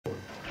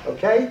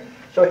Okay?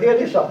 So here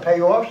these are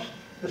payoffs.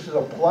 This is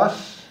a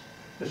plus.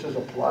 This is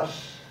a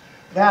plus.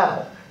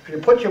 Now, if you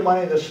put your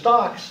money in the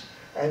stocks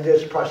and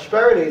there's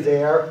prosperity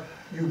there,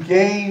 you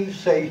gain,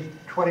 say,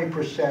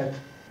 20%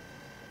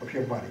 of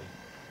your money.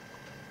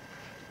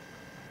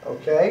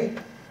 Okay?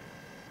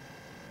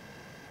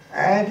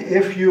 And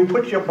if you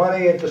put your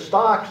money into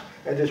stocks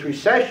and there's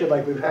recession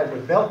like we've had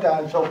with meltdown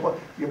and so forth,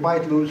 you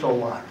might lose a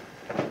lot.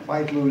 You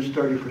might lose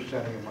 30% of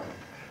your money.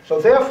 So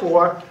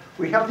therefore,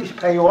 we have these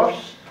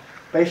payoffs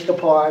based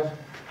upon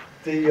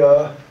the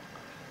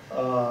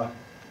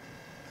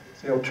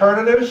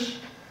alternatives,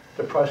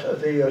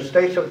 the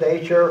states of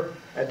nature,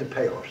 and the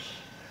payoffs.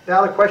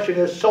 Now the question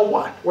is, so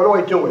what? What do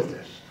I do with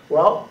this?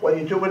 Well, what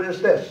you do with it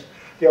is this.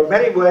 There are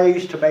many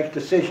ways to make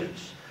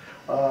decisions.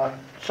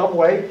 Some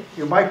way,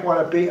 you might want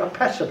to be a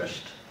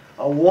pessimist.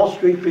 On Wall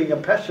Street, being a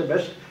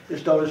pessimist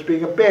is known as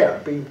being a bear,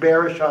 being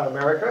bearish on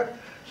America.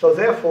 So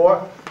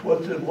therefore,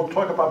 we'll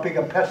talk about being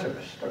a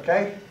pessimist,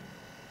 okay?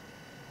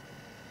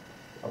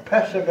 A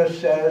pessimist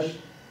says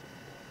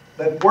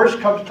that worst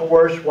comes to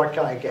worst, what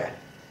can I get?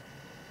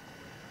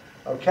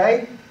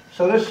 Okay?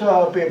 So this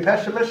being a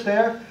pessimist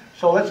there.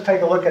 So let's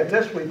take a look at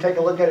this. We take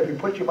a look at if you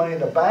put your money in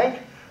the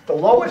bank, the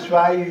lowest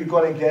value you're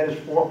going to get is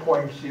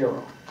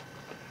 4.0.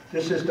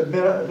 This is the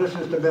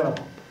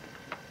minimum.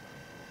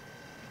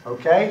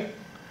 Okay?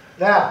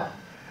 Now,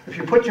 if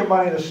you put your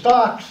money in the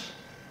stocks,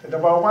 no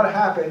matter what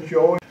happens,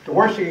 the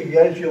worst thing you can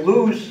get is you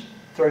lose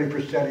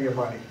 30% of your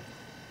money.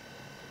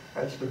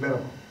 That's the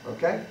minimum.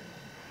 Okay?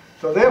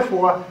 So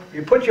therefore, if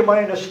you put your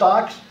money in the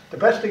stocks, the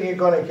best thing you're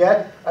going to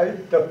get,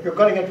 you're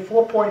going to get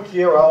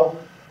 4.0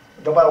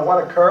 no matter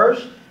what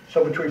occurs.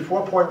 So between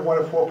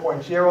 4.1 and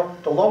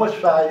 4.0, the lowest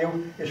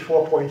value is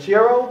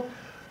 4.0.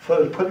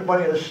 For putting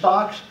money in the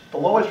stocks, the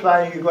lowest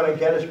value you're going to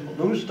get is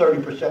lose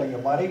 30% of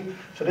your money.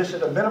 So this is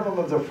the minimum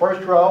of the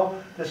first row.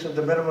 This is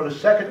the minimum of the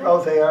second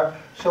row there.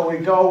 So we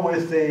go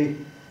with the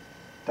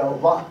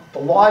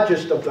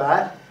largest of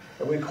that,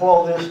 and we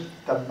call this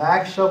the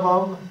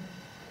maximum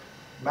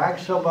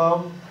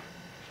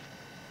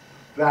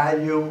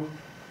value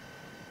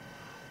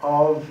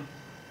of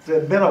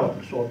the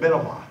minimums, or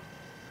minima.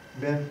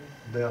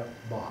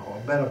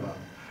 Minimum.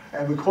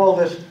 And we call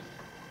this,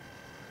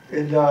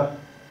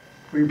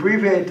 we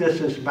abbreviate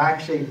this as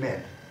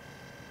maxi-min.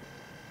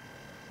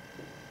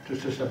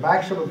 This is the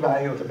maximum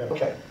value of the minimum.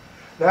 Okay.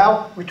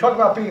 Now, we talk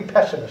about being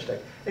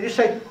pessimistic. And you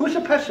say, who's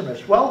a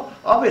pessimist? Well,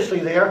 obviously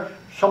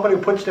somebody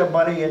who puts their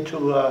money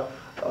into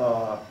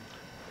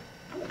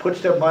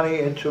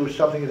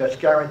something that's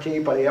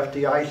guaranteed by the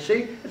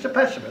FDIC, it's a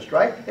pessimist,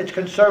 right? It's a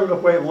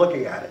conservative way of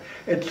looking at it.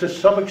 It's to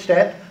some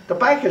extent, the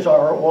bankers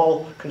are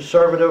all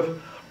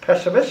conservative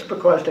pessimists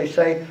because they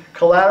say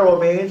collateral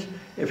means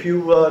if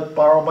you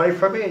borrow money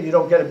from me and you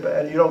don't get it,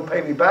 and you don't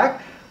pay me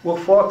back, we'll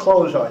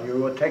foreclose on you.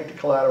 We'll take the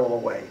collateral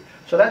away.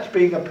 So that's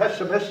being a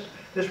pessimist.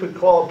 This would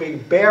call it being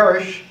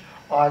bearish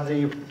on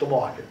the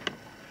market.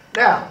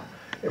 Now,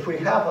 if we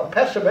have a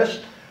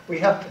pessimist,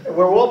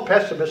 we're all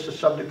pessimists to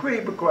some degree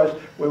because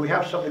when we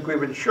have some degree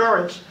of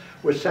insurance,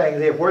 we're saying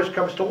that if worst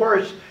comes to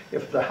worst,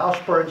 if the house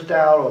burns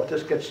down or if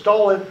this gets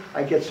stolen,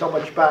 I get so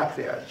much back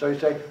there. So you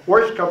say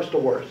worst comes to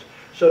worst.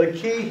 So the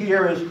key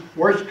here is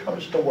worst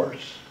comes to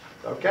worst.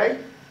 Okay?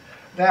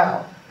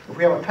 Now, if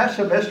we have a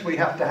pessimist, we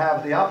have to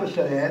have the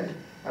opposite end,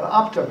 an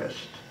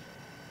optimist.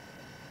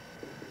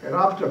 An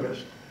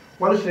optimist.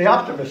 What does the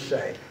optimist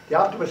say? The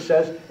optimist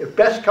says, if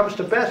best comes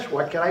to best,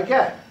 what can I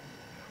get?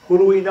 Who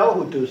do we know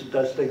who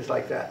does things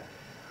like that?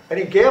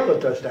 Any gambler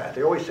does that.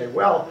 They always say,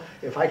 well,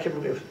 if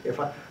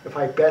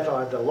I bet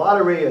on the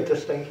lottery or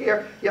this thing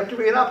here, you have to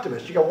be an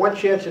optimist. You got one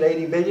chance at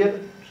 80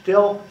 million,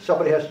 still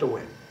somebody has to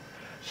win.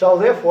 So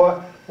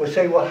therefore, we'll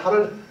say, well,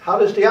 how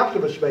does the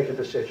optimist make a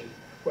decision?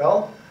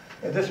 Well,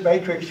 in this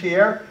matrix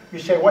here, you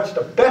say, what's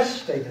the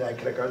best thing that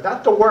can occur?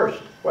 Not the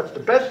worst. What's the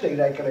best thing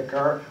that can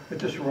occur with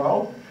this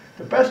row?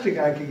 The best thing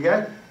I can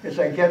get is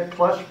I get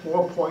plus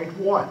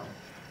 4.1.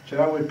 So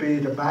that would be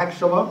the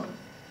maximum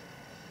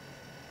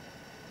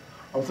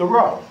of the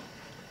row,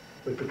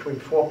 with between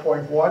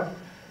 4.1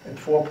 and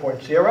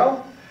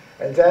 4.0.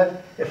 And then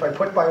if I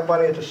put my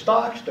money into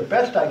stocks, the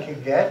best I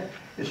can get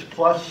is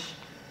plus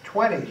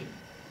 20.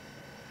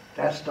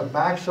 That's the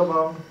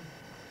maximum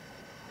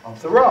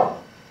of the row.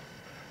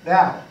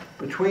 Now,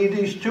 between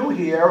these two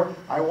here,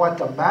 I want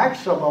the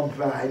maximum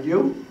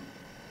value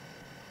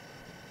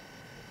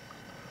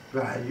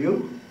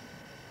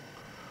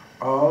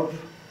of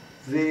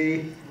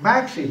the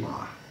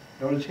maxima.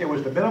 Notice here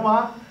was the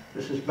minima,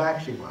 this is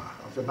maxima,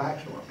 of the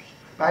maximums,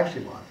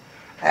 maximum.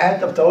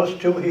 And of those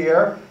two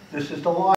here, this is the line.